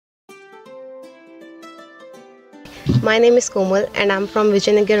My name is Komal and I'm from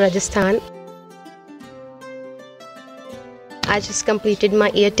Vijayanagar, Rajasthan. I just completed my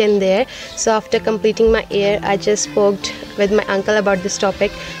year 10 there. So after completing my year, I just spoke with my uncle about this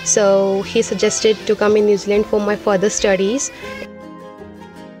topic. So he suggested to come in New Zealand for my further studies.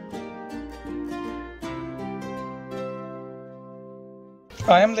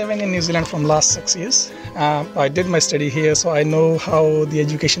 I am living in New Zealand from last 6 years. I did my study here, so I know how the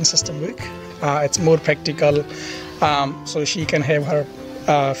education system works. It's more practical, so she can have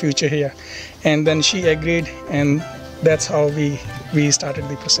her future here. And then she agreed, and that's how we started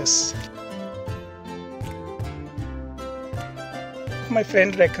the process. My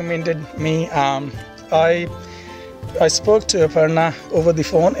friend recommended me. I spoke to Aparna over the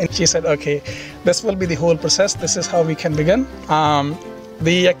phone, and she said, okay, this will be the whole process. This is how we can begin.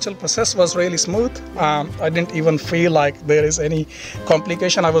 The actual process was really smooth. I didn't even feel like there is any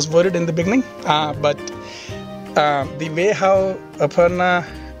complication. I was worried in the beginning, but the way how Aparna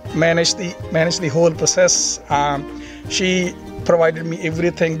managed the whole process, she provided me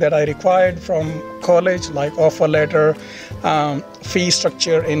everything that I required from college, like offer letter, fee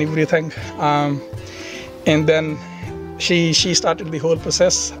structure, and everything. And then she started the whole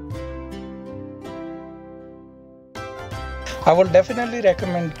process. I will definitely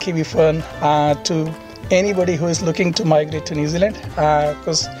recommend Kiwi Fern to anybody who is looking to migrate to New Zealand,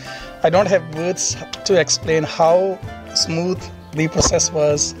 because I don't have words to explain how smooth the process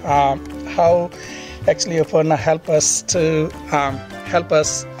was, how actually Aparna helped us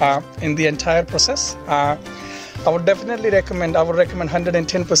in the entire process. I would recommend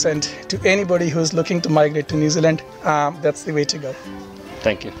 110% to anybody who is looking to migrate to New Zealand. That's the way to go.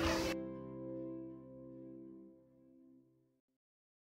 Thank you.